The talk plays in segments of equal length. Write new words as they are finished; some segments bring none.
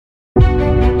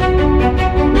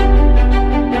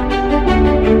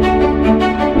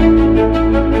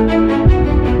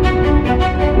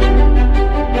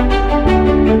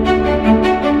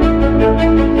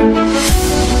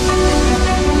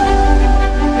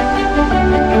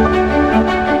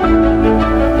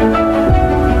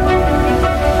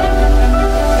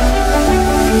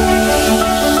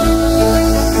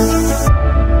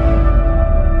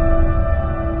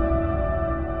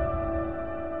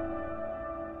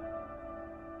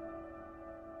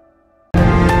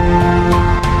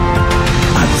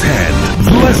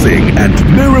Blessing and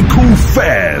Miracle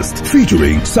Fest,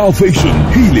 featuring salvation,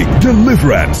 healing,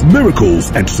 deliverance, miracles,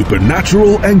 and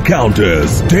supernatural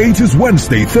encounters. Date is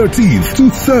Wednesday 13th to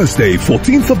Thursday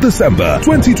 14th of December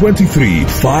 2023,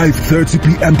 5:30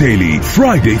 p.m. daily.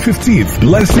 Friday 15th,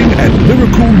 Blessing and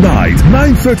Miracle Night,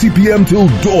 9:30 p.m. till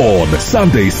dawn.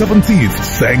 Sunday 17th,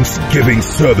 Thanksgiving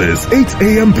service, 8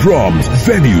 a.m. prompt.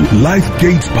 Venue,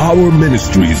 Lifegate Power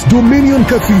Ministries, Dominion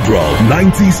Cathedral,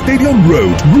 90 Stadium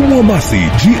Road, Weaaalthy,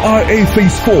 GRA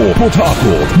Phase 4, Port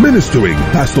Harcourt. Ministering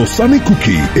Pastor Sunny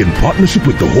Cookie in partnership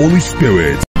with the Holy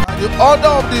Spirit. The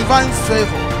order of divine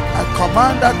favor, I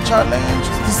command that challenge,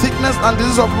 the sickness and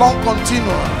disease of long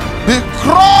continuum, be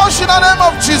crushed in the name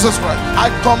of Jesus Christ.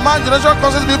 I command generational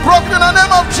curses be broken in the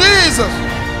name of Jesus.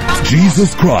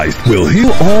 Jesus Christ will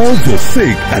heal all the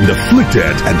sick and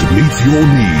afflicted and meet your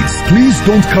needs. Please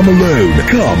don't come alone.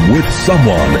 Come with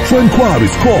someone. For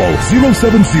inquiries, call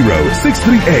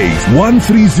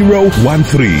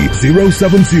 070-638-13013,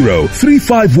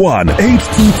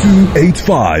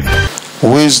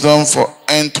 070-351-82285. Wisdom for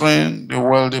entering the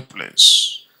wealthy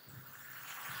place.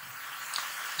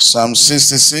 Psalm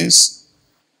 66,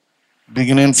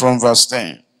 beginning from verse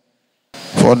 10.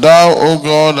 For thou, O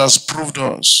God, hast proved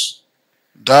us.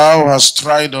 Thou hast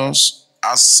tried us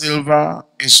as silver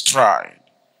is tried.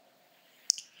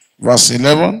 Verse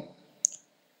 11.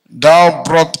 Thou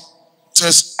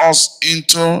broughtest us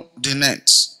into the net.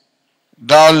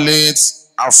 Thou laidst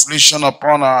affliction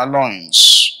upon our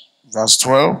loins. Verse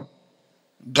 12.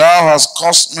 Thou hast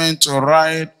caused men to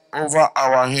ride over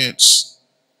our heads.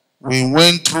 We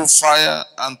went through fire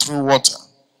and through water,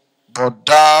 but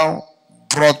thou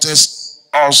broughtest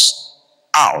us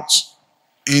out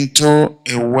into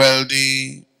a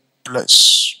wealthy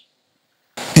place.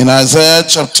 In Isaiah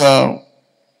chapter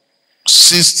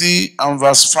 60 and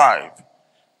verse 5,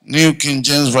 New King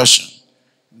James Version,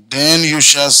 then you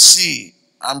shall see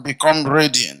and become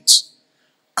radiant,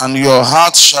 and your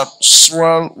heart shall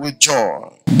swell with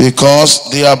joy, because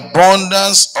the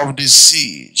abundance of the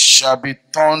sea shall be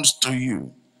turned to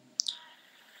you.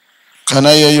 Can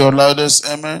I hear your loudest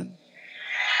amen?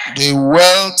 The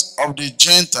wealth of the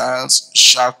Gentiles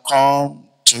shall come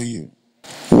to you.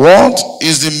 What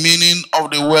is the meaning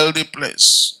of the wealthy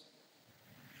place?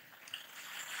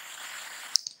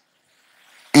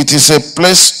 It is a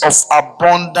place of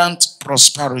abundant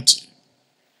prosperity.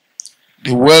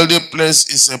 The wealthy place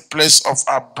is a place of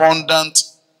abundant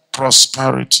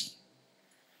prosperity.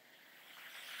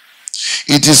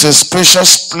 It is a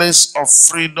spacious place of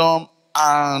freedom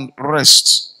and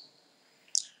rest.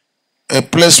 A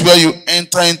place where you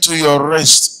enter into your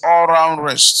rest, all-round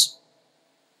rest.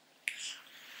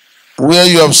 Where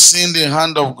you have seen the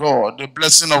hand of God, the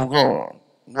blessing of God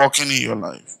working in your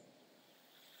life.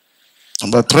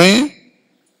 Number 3,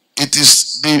 it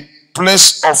is the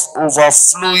place of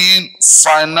overflowing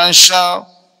financial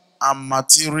and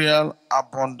material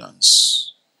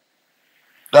abundance.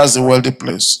 That's the wealthy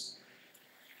place.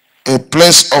 A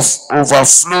place of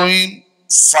overflowing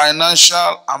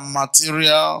financial and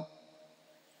material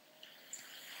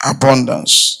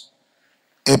abundance.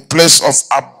 A place of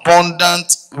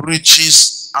abundant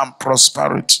riches and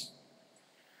prosperity.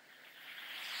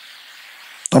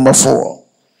 Number 4,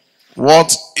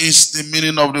 what is the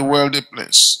meaning of the wealthy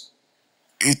place?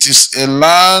 It is a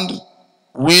land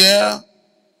where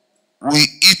we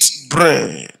eat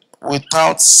bread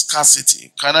without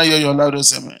scarcity. Can I hear your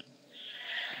loudest amen?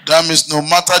 That means no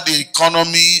matter the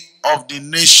economy of the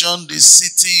nation, the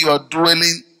city you are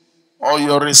dwelling or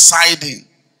you're residing,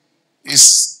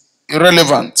 is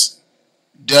irrelevant.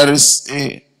 There is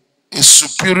a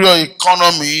superior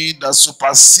economy that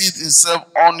supersedes itself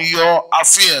on your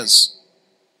affairs.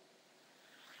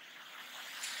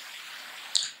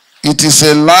 It is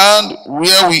a land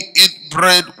where we eat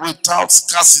bread without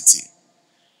scarcity.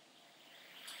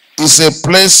 It's a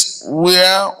place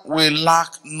where we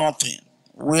lack nothing.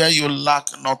 Where you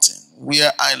lack nothing.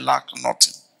 Where I lack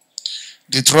nothing.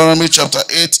 Deuteronomy chapter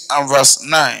 8 and verse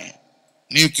 9.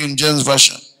 New King James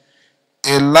Version.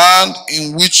 A land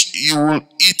in which you will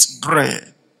eat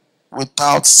bread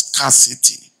without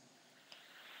scarcity.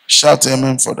 Shout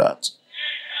amen for that.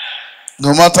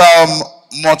 No matter how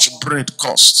much bread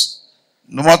costs,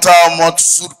 no matter how much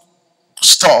food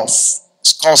stuff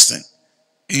is costing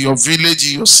in your village,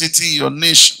 in your city, in your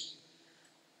nation,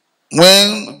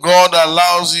 when God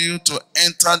allows you to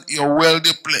enter your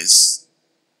wealthy place,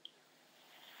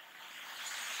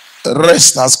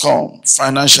 rest has come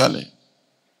financially.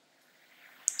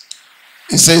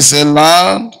 It says a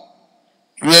land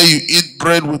where you eat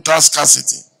bread without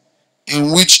scarcity,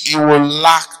 in which you will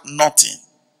lack nothing.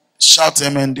 Shout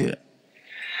amen there.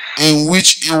 in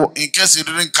which, in case you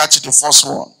didn't catch the first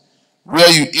one, where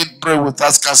you eat bread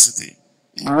without scarcity,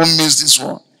 you won't miss this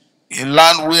one. A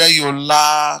land where you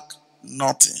lack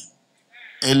nothing.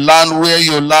 A land where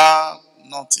you lack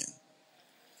nothing.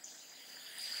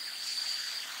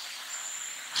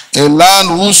 A land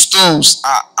whose stones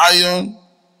are iron,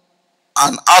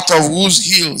 and out of whose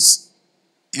hills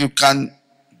you can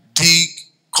dig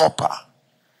copper.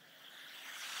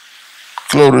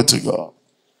 Glory to God.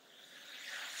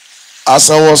 As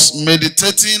I was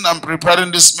meditating and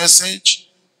preparing this message,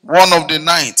 one of the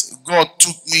night, God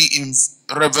took me in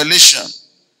revelation,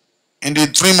 in the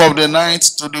dream of the night,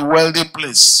 to the wealthy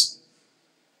place.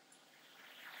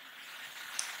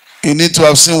 You need to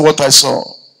have seen what I saw.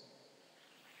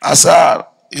 I said,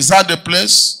 is that the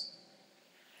place?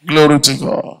 Glory to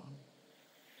God.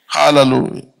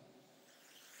 Hallelujah.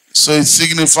 So it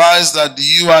signifies that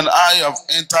you and I have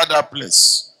entered that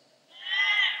place.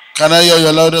 Can I hear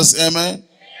your loudest amen?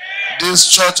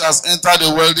 This church has entered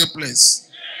a wealthy place.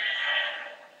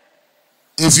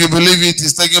 If you believe it,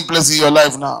 it's taking place in your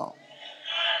life now.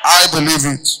 I believe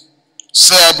it.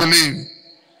 Say, I believe.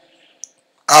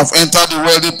 I've entered the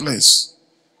wealthy place.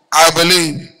 I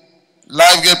believe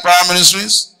Life Gate Prayer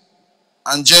Ministries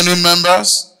and genuine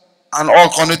members and all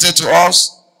connected to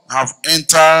us have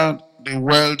entered the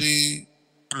wealthy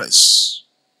place.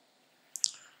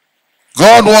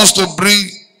 God wants to bring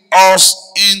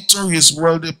us into his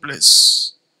wealthy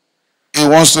place. He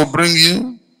wants to bring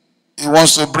you, he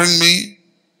wants to bring me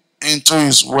into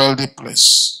his wealthy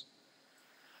place.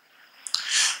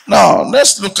 Now,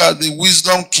 let's look at the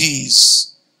wisdom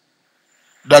keys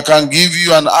that can give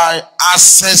you and I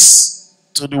access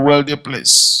to the wealthy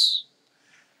place.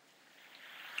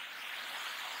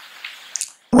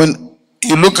 When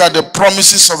you look at the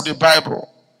promises of the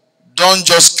Bible, don't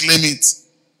just claim it.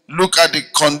 Look at the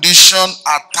condition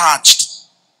attached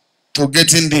to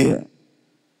getting there.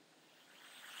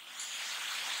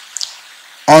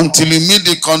 Until you meet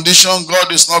the condition,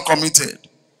 God is not committed.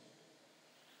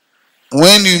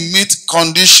 When you meet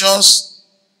conditions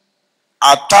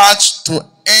attached to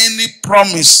any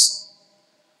promise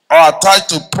or attached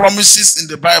to promises in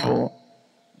the Bible,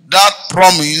 that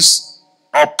promise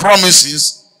or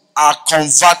promises are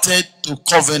converted to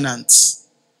covenants.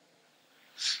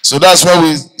 So that's why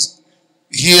we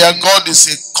hear God is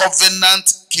a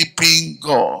covenant keeping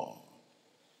God.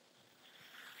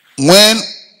 When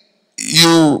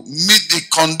you meet the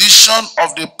condition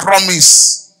of the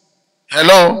promise,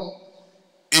 hello,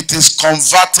 it is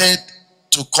converted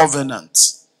to covenant.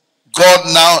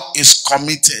 God now is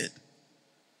committed.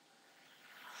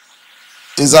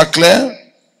 Is that clear?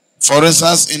 For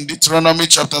instance, in Deuteronomy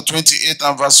chapter 28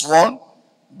 and verse 1,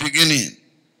 beginning,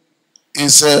 he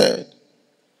said,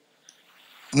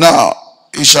 now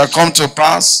it shall come to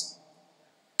pass,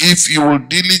 if you will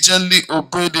diligently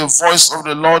obey the voice of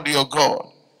the Lord your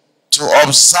God, to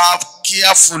observe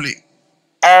carefully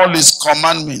all his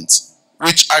commandments,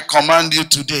 which I command you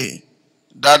today,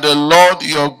 that the Lord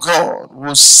your God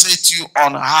will set you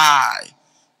on high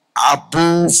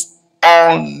above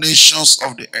all nations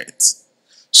of the earth.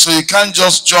 So you can't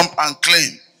just jump and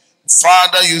claim,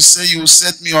 Father, you say you will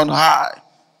set me on high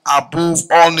above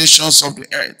all nations of the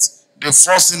earth. The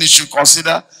first thing you should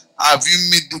consider, have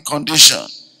you met the condition?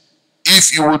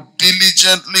 If you would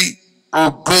diligently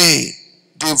obey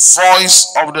the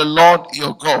voice of the Lord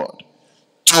your God,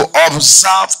 to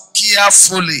observe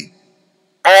carefully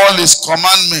all his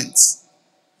commandments,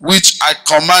 which I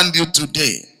command you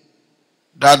today,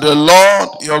 that the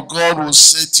Lord your God will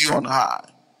set you on high.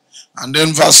 And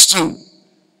then verse 2,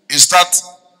 you start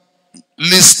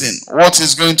listing what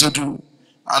he's going to do.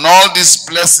 And all these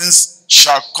blessings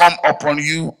shall come upon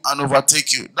you and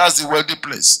overtake you. That's the wealthy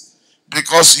place.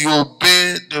 Because you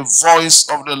obey the voice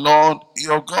of the Lord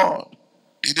your God.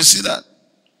 Did you see that?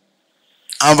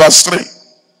 And verse 3.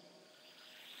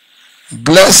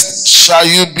 Blessed shall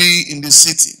you be in the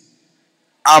city,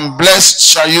 and blessed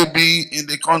shall you be in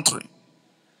the country.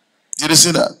 Did you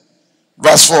see that?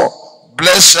 Verse 4.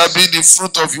 Blessed shall be the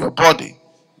fruit of your body,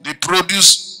 the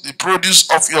produce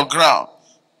of your ground,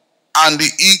 and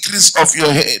the increase of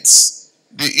your heads,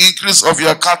 the increase of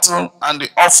your cattle, and the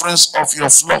offerings of your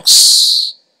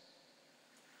flocks.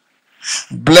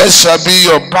 Blessed shall be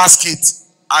your basket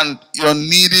and your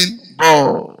kneading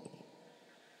bowl.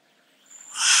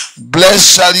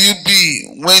 Blessed shall you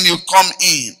be when you come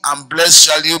in, and blessed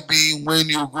shall you be when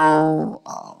you go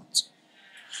out.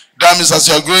 That means as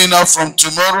you're going out from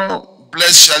tomorrow,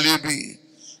 blessed shall you be.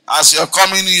 As you're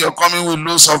coming in, you're coming with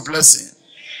loads of blessing.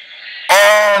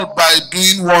 All by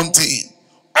doing one thing,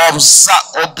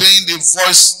 obeying the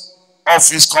voice of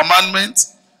his commandment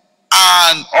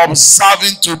and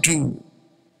observing to do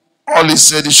all he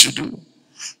said he should do.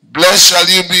 Blessed shall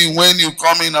you be when you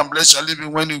come in, and blessed shall you be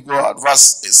when you go out.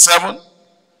 Verse 7.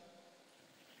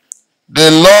 The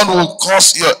Lord will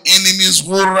cause your enemies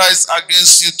who rise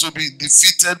against you to be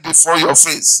defeated before your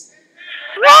face.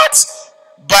 What?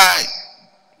 By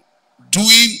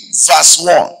doing verse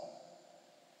 1.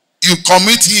 You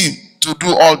commit him to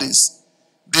do all this.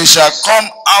 They shall come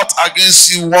out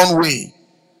against you one way,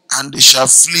 and they shall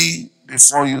flee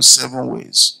before you 7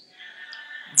 ways.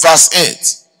 Verse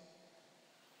 8.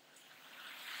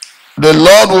 The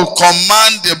Lord will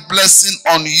command the blessing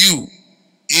on you.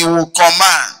 He will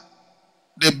command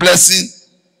the blessing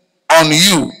on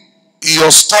you in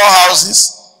your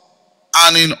storehouses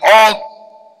and in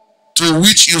all to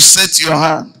which you set your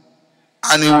hand,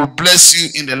 and he will bless you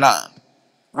in the land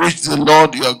which the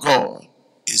Lord your God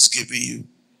is giving you.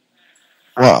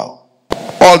 Wow.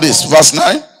 All this. Verse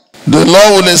 9. The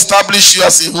Lord will establish you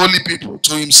as a holy people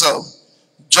to himself,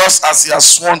 just as he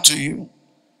has sworn to you,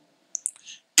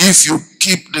 if you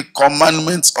keep the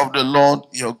commandments of the Lord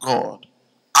your God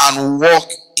and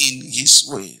walk in his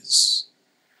ways.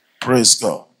 Praise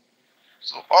God.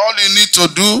 So all you need to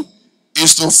do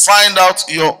is to find out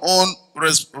your own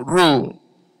role.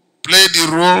 Play the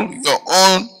role, your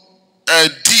own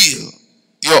deal,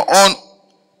 your own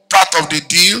part of the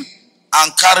deal,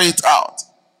 and carry it out.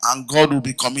 And God will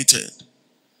be committed.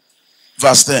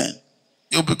 Verse 10.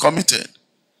 He'll be committed.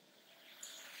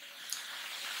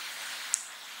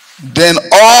 Then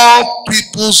all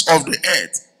peoples of the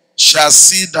earth shall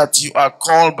see that you are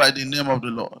called by the name of the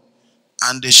Lord,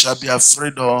 and they shall be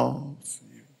afraid of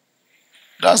you.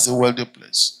 That's the wealthy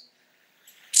place.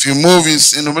 If you move,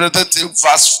 it's enumerated till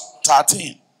verse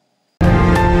 13.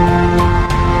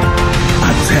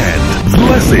 Attend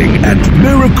Blessing and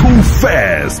Miracle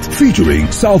Fest,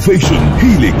 featuring salvation,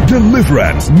 healing,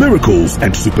 deliverance, miracles,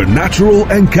 and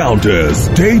supernatural encounters.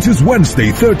 Date is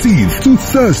Wednesday 13th to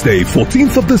Thursday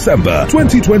 14th of December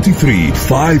 2023,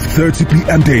 5:30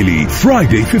 p.m. daily.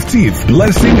 Friday 15th,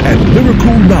 Blessing and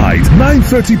Miracle Night,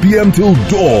 9:30 p.m. till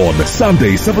dawn.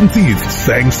 Sunday 17th,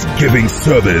 Thanksgiving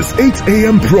service, 8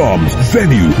 a.m. prompt.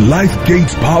 Venue, Life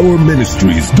Gate Power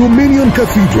Ministries, Dominion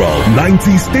Cathedral,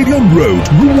 90 Stadium Road,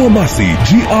 Weaaalthy,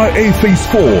 GRA Phase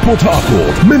 4, Port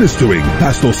Harcourt. Ministering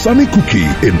Pastor Sunny Cookie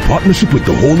in partnership with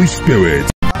the Holy Spirit.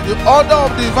 By the order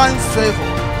of divine favor,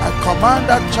 I command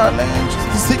that challenge,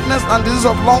 the sickness and disease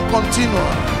of long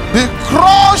continuum be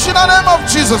crushed in the name of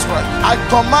Jesus Christ. I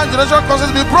command generational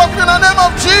curses be broken in the name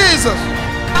of Jesus.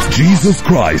 Jesus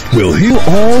Christ will heal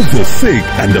all the sick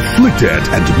and afflicted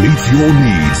and meet your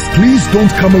needs. Please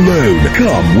don't come alone.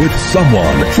 Come with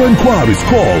someone. For inquiries,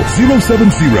 call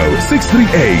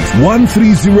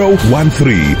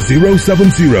 070-638-13013,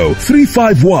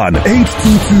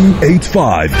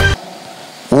 070-351-82285.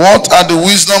 What are the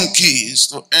wisdom keys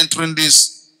to entering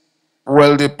this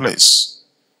wealthy place?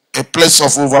 A place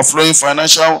of overflowing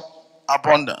financial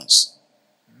abundance.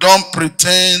 Don't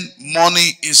pretend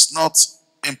money is not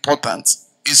important.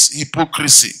 It's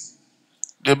hypocrisy.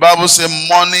 The Bible says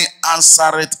money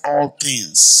answereth all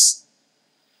things.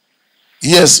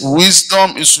 Yes,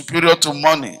 wisdom is superior to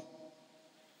money.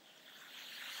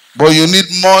 But you need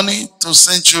money to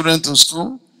send children to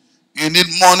school. You need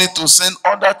money to send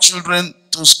other children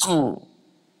to school.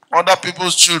 Other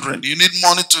people's children. You need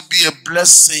money to be a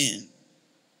blessing.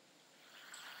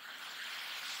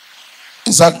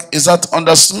 Is that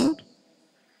understood?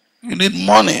 You need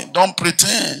money. Don't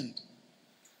pretend.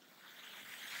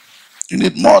 You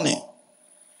need money.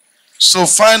 So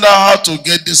find out how to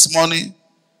get this money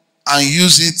and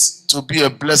use it to be a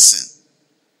blessing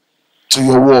to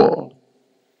your world.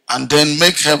 And then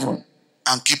make heaven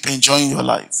and keep enjoying your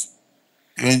life.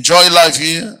 You enjoy life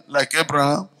here like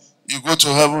Abraham. You go to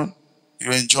heaven,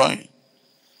 you enjoy it.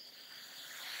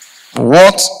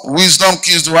 What wisdom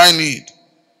keys do I need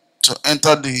to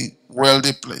enter the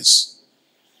wealthy place?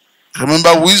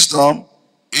 Remember, wisdom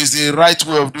is the right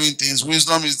way of doing things.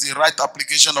 Wisdom is the right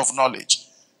application of knowledge.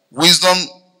 Wisdom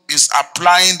is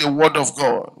applying the word of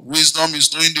God. Wisdom is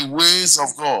doing the ways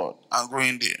of God and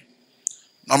going there.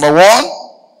 Number one,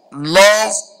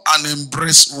 love and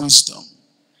embrace wisdom.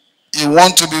 You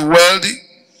want to be wealthy.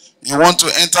 You want to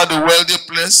enter the wealthy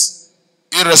place,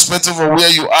 irrespective of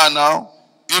where you are now,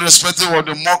 irrespective of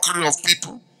the mockery of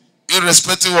people,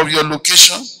 irrespective of your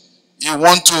location. You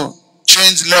want to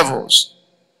change levels.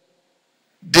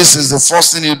 This is the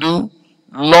first thing you do.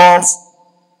 Love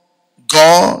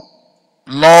God,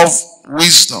 love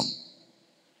wisdom,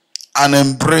 and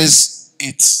embrace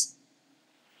it.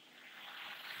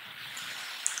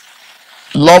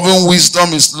 Loving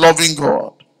wisdom is loving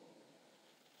God.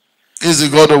 He's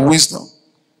the God of wisdom.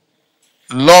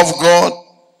 Love God,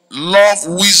 love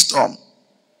wisdom,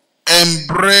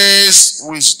 embrace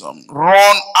wisdom,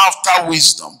 run after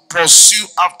wisdom, pursue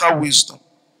after wisdom.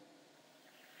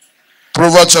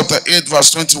 Proverbs chapter 8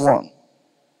 verse 21,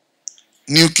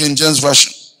 New King James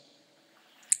Version.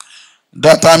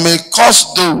 That I may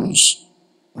cause those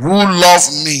who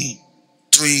love me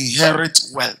to inherit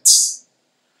wealth.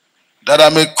 That I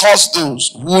may cause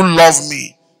those who love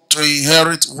me to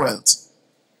inherit wealth.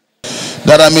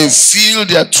 That I may fill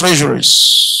their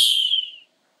treasuries.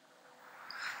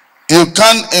 You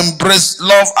can't embrace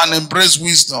love and embrace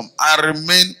wisdom and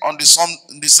remain on the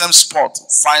same spot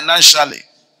financially.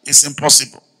 It's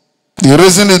impossible. The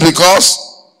reason is because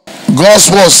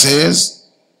God's word says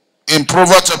in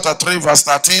Proverbs chapter 3 verse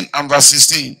 13 and verse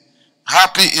 16,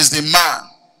 happy is the man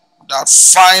that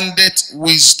findeth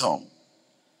wisdom.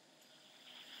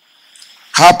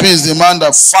 Happy is the man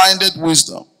that findeth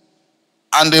wisdom,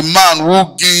 and the man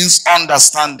who gains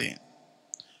understanding.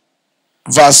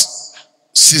 Verse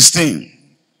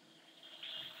 16.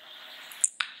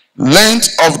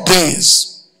 Length of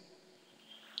days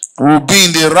will be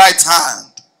in the right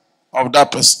hand of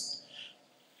that person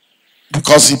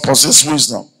because he possesses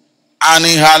wisdom. And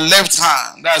in her left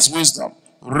hand, that's wisdom,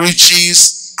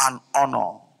 riches and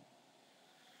honor.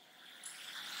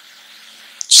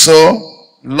 So,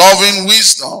 loving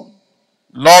wisdom,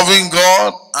 loving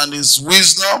God and his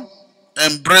wisdom,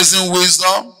 embracing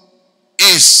wisdom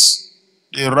is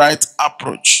the right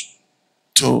approach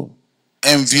to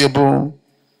enviable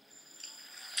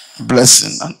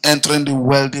blessing and entering the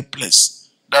wealthy place.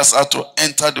 That's how to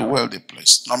enter the wealthy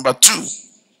place. Number 2,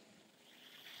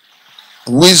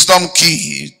 wisdom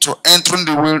key to entering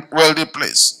the wealthy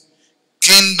place.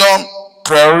 Kingdom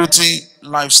priority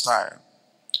lifestyle.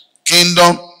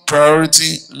 Kingdom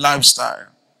priority lifestyle.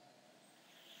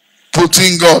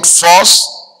 Putting God first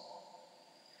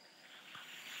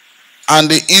and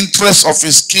the interest of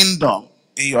his kingdom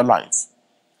in your life.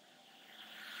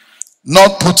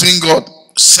 Not putting God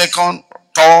second,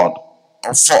 third,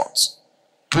 or fourth.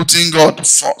 Putting God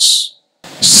first.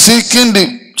 Seeking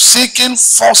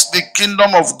first the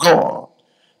kingdom of God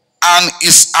and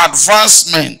its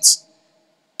advancement,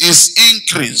 its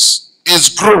increase, its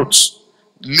growth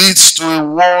leads to a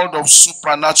world of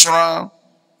supernatural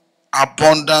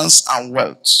abundance and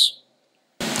wealth.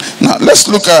 Now let's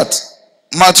look at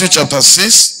Matthew chapter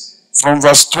 6 from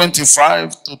verse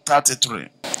 25 to 33.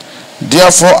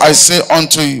 Therefore I say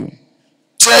unto you,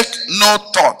 take no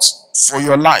thought for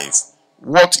your life,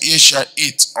 what ye shall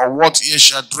eat or what ye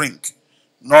shall drink,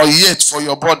 nor yet for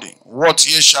your body, what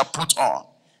ye shall put on.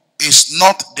 Is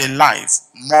not the life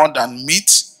more than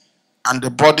meat, and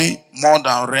the body more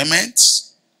than raiment?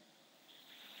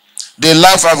 The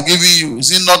life I've given you,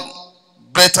 is it not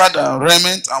better than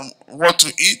raiment and what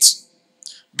to eat?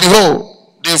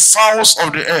 Behold, the fowls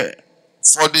of the air,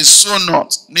 for they sow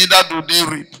not, neither do they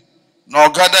reap, nor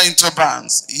gather into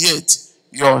barns, yet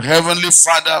your heavenly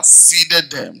Father feedeth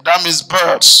them. That means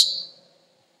birds,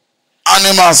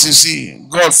 animals, you see,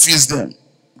 God feeds them.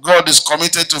 God is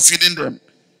committed to feeding them.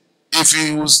 If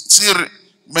he will still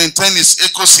maintain his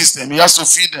ecosystem, he has to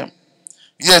feed them.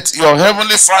 Yet your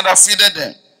heavenly Father feedeth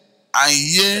them.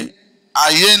 And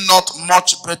are ye not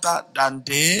much better than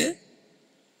they?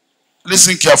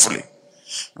 Listen carefully.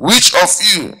 Which of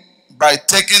you, by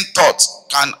taking thought,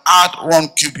 can add 1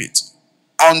 cubit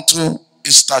unto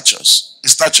his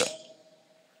stature?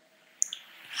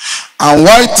 And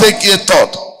why take ye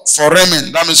thought for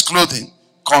raiment, that means clothing?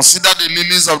 Consider the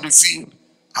lilies of the field,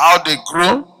 how they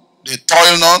grow, they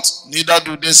toil not, neither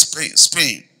do they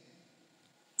spin.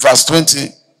 Verse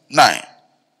 29.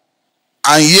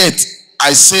 And yet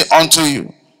I say unto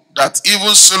you, that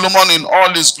even Solomon in all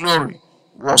his glory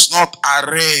was not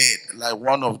arrayed like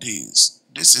one of these.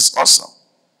 This is awesome.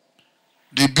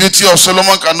 The beauty of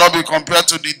Solomon cannot be compared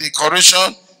to the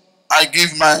decoration I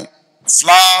give my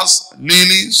flowers,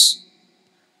 lilies.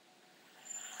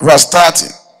 Verse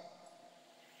 30.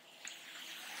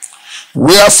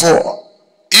 Wherefore,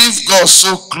 if God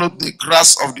so clothe the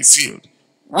grass of the field,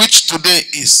 which today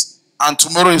is, and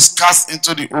tomorrow is cast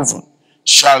into the oven,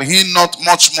 shall he not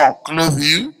much more clothe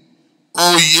you,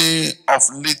 O ye of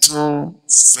little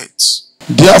faith?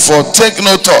 Therefore take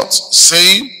no thought,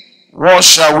 saying, what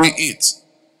shall we eat?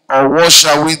 Or what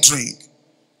shall we drink?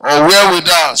 Or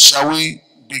wherewithal shall we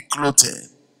be clothed?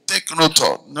 Take no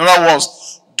thought. In other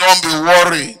words, don't be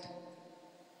worried.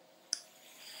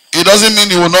 It doesn't mean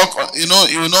you will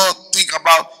not think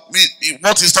about me.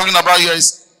 What he's talking about here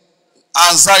is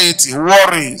anxiety,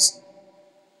 worries.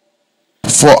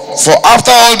 For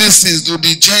after all these things do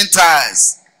the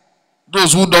Gentiles,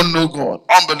 Those who don't know God,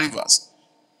 unbelievers,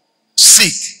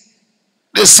 seek.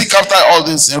 They seek after all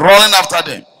this, running after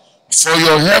them. For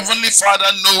your heavenly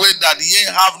Father knoweth that ye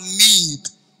have need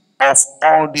of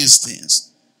all these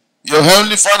things. Your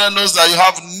heavenly Father knows that you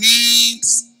have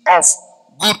needs of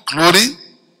good clothing,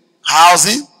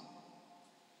 housing,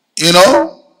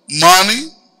 money.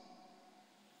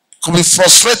 It could be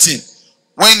frustrating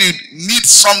when you need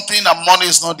something and money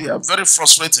is not there. Very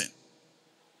frustrating.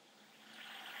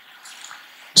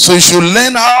 So you should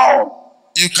learn how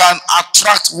you can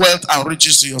attract wealth and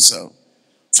riches to yourself.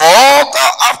 For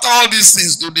after all these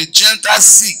things do the Gentiles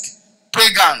seek,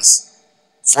 pagans.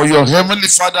 For your heavenly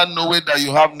Father knoweth that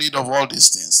you have need of all these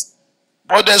things.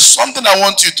 But there's something I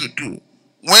want you to do.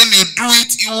 When you do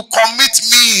it, you will commit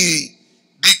me,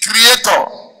 the Creator,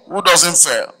 who doesn't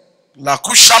fail. You don't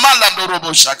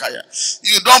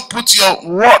put you don't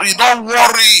worry.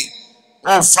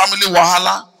 Oh, family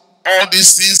wahala, all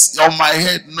these things on my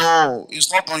head. No,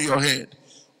 it's not on your head.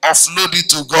 Offload it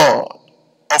to God.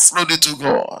 Offload it to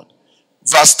God.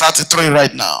 Verse 33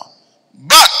 right now.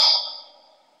 But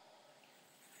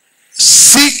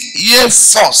seek ye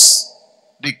first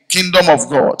the kingdom of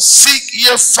God. Seek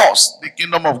ye first the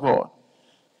kingdom of God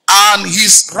and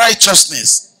his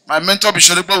righteousness. My mentor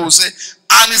Bishop will say,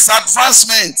 and his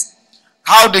advancement.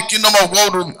 How the kingdom of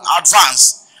God will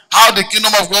advance. How the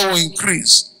kingdom of God will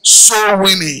increase. Soul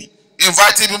winning.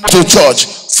 Inviting people to church.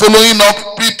 Following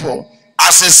up people.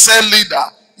 As a cell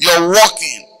leader, you're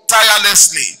working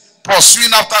tirelessly.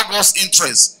 Pursuing after God's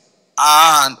interest.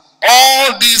 And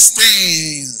all these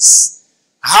things,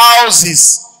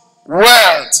 houses,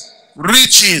 wealth,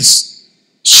 riches,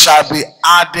 shall be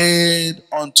added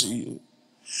unto you.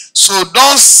 So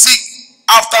don't seek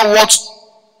after what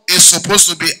is supposed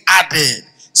to be added.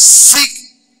 Seek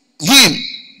him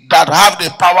that have the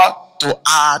power to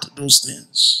add those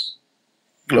things.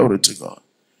 Glory to God.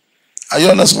 Are you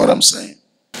understand what I'm saying?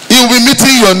 He will be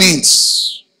meeting your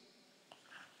needs.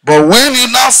 But when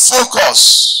you now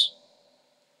focus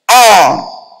on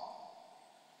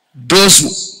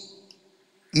those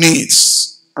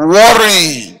needs,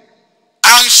 worrying,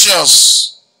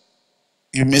 anxious,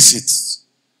 you miss it.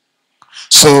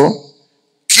 So,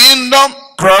 kingdom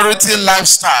priority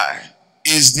lifestyle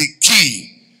is the key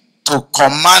to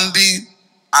commanding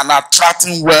and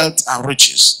attracting wealth and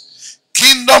riches.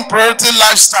 Kingdom priority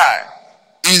lifestyle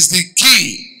is the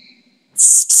key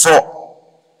for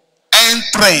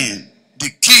entering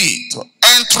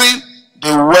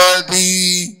the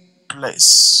wealthy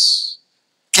place.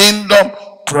 Kingdom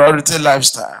priority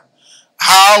lifestyle.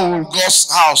 How will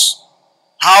God's house,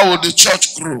 how will the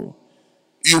church grow?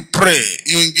 You pray,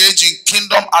 you engage in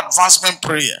kingdom advancement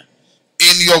prayer.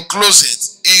 In your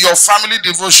closet, in your family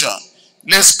devotion,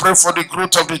 let's pray for the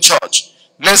growth of the church.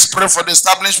 Let's pray for the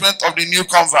establishment of the new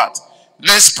convert.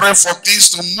 Let's pray for things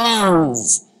to move.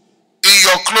 In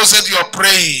your closet, you're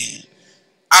praying.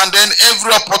 And then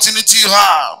every opportunity you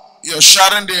have, you're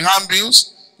sharing the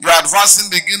handbills, you're advancing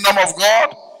the kingdom of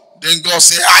God. Then God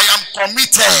says, I am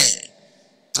committed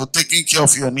to taking care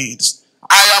of your needs.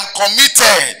 I am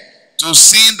committed to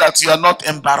seeing that you are not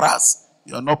embarrassed.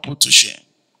 You are not put to shame.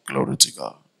 Glory to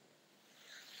God.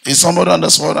 Is somebody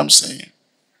understand what I'm saying?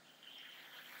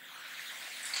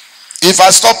 If I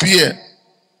stop here,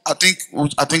 I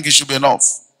think it should be enough.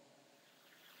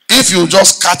 If you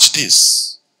just catch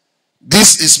this,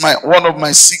 this is one of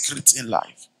my secrets in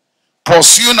life.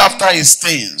 Pursuing after his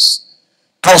things.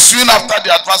 Pursuing after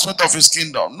the advancement of his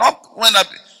kingdom. Not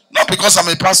because I'm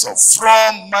a pastor.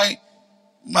 From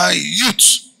my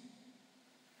youth.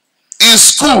 In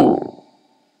school.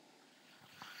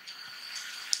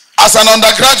 As an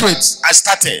undergraduate, I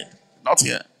started. Not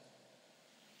here.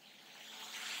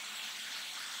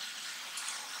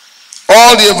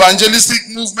 All the evangelistic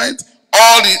movement,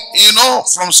 all the,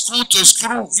 from school to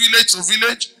school, village to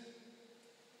village,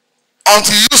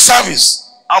 until youth service,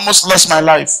 I almost lost my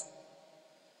life.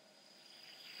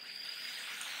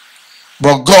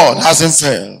 But God hasn't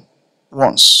failed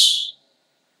once.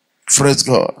 Praise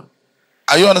God.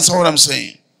 Are you understand what I'm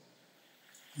saying?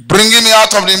 Bringing me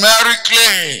out of the miry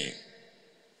clay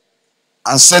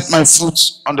and set my foot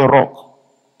on the rock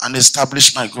and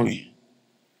establish my going.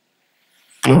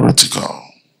 Glory to God.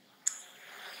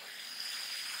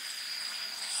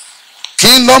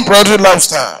 Kingdom priority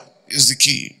lifestyle is the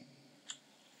key.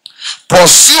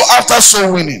 Pursue after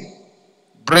soul winning,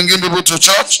 bringing people to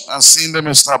church and seeing them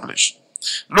established.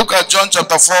 Look at John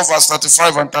chapter 4 verse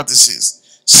 35 and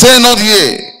 36. Say not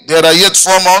ye, there are yet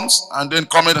 4 months, and then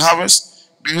cometh harvest.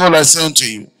 Behold, I say unto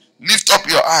you, lift up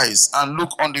your eyes and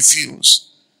look on the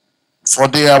fields, for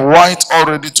they are white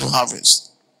already to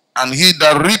harvest. and he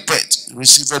that reapeth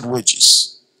receiveth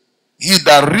wages. He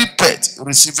that reapeth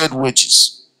receiveth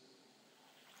wages.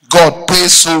 God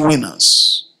pays soul winners.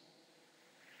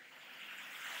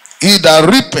 He that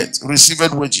reapeth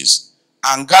receiveth wages,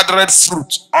 and gathereth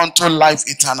fruit unto life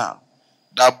eternal,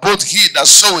 that both he that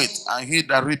soweth and he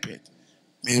that reapeth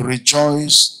may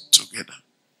rejoice together.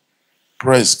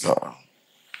 Praise God.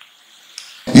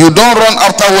 You don't run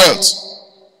after wealth.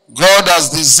 God has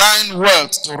designed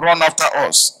wealth to run after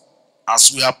us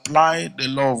as we apply the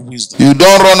law of wisdom. You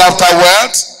don't run after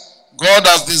wealth. God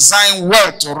has designed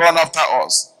wealth to run after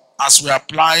us as we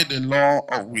apply the law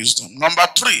of wisdom. Number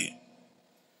 3.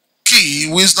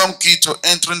 Wisdom key to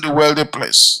entering the wealthy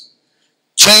place.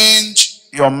 Change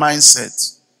your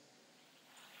mindset.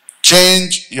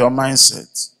 Change your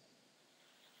mindset.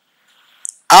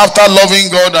 After loving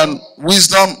God and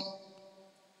wisdom,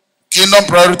 kingdom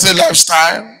priority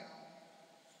lifestyle,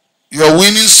 you're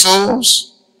winning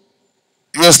souls,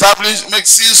 you establish, make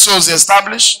souls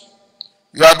established,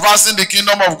 you're advancing the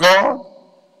kingdom of God.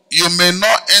 You may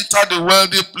not enter the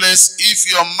wealthy place if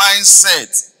your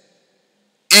mindset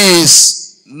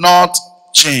is not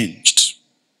changed.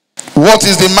 What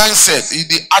is the mindset? It's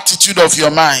the attitude of your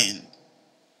mind.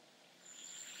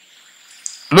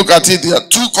 Look at it. There are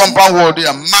 2 compound words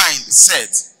there.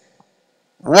 Mindset.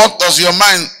 What does your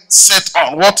mind set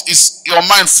on? What is your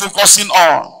mind focusing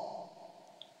on?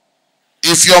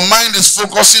 If your mind is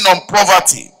focusing on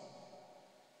poverty,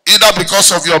 either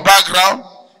because of your background,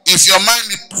 if your mind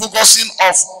is focusing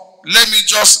on, let me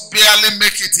just barely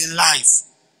make it in life,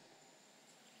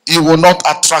 it will not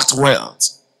attract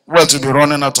wealth. Wealth will be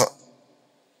running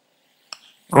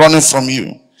from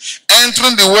you.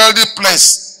 Entering the wealthy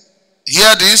place,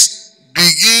 hear this,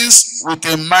 begins with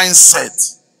a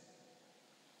mindset.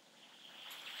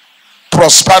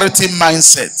 Prosperity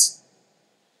mindset.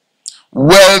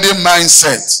 Wealthy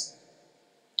mindset.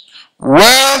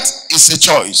 Wealth is a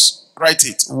choice. Write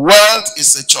it. Wealth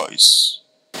is a choice.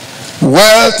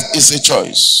 Wealth is a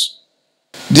choice.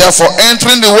 Therefore,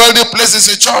 entering the wealthy place is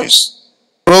a choice.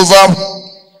 Proverbs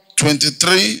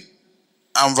 23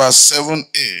 and verse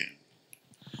 7a.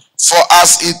 For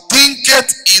as he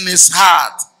thinketh in his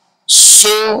heart,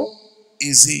 so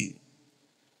is he.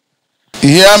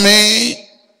 Hear me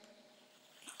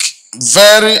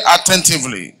very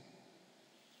attentively.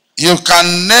 You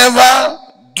can never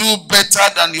do better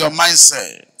than your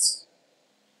mindset.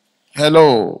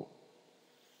 Hello.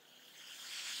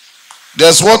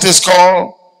 There's what is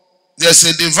called, there's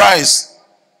a device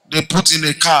they put in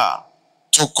a car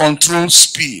to control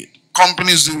speed.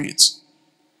 Companies do it.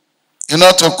 In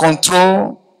order to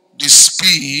control the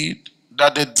speed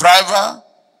that the driver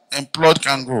employed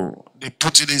can go. They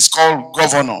put it, it's called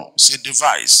governor. It's a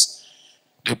device.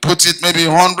 They put it maybe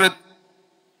 100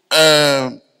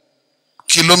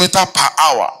 kilometers per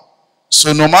hour.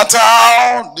 So no matter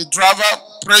how the driver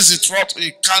presses the throttle,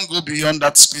 it can't go beyond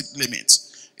that speed limit.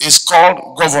 It's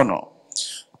called governor.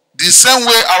 The same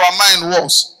way our mind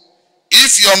works.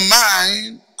 If your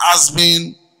mind has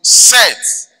been set,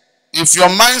 if your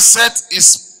mindset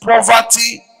is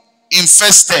poverty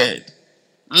infested,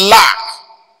 lack.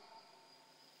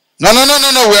 No.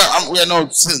 We are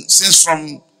not, since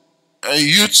from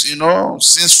youth, you know,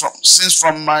 since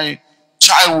from my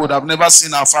childhood, I've never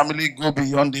seen our family go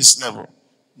beyond this level.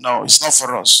 No, it's not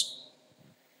for us.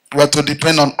 We are to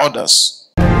depend on others.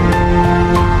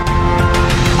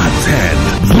 Attend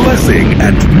Blessing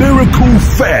and Miracle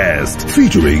Fest,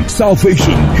 featuring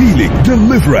salvation, healing,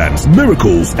 deliverance,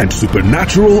 miracles, and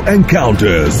supernatural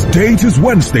encounters. Date is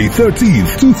Wednesday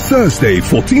 13th to Thursday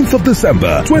 14th of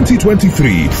December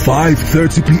 2023,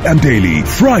 5:30 p.m. daily.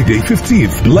 Friday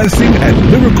 15th, Blessing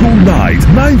and Miracle Night,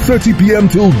 9:30 p.m.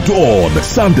 till dawn.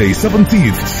 Sunday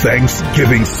 17th,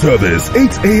 Thanksgiving service,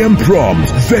 8 a.m.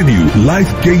 prompt. Venue,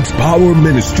 Life Gate Power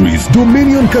Ministries,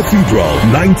 Dominion Cathedral,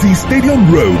 90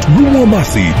 Stadium Road,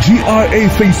 Weaaalthy, GRA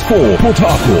Phase 4, Port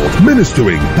Harcourt.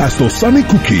 Ministering Pastor Sunny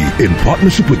Cookie in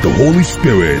partnership with the Holy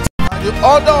Spirit. And the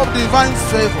order of divine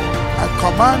favor, I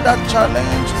command that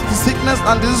challenge, the sickness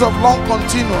and disease of long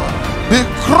continuum be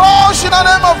crushed in the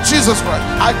name of Jesus Christ.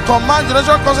 I command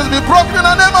generational curses be broken in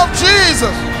the name of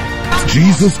Jesus.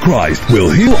 Jesus Christ will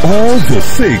heal all the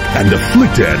sick and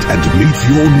afflicted and meet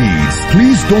your needs.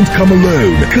 Please don't come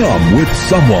alone. Come with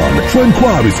someone. For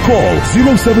inquiries, call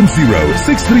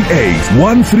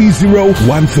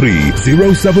 070-638-13013,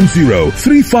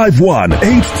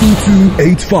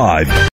 070-351-82285.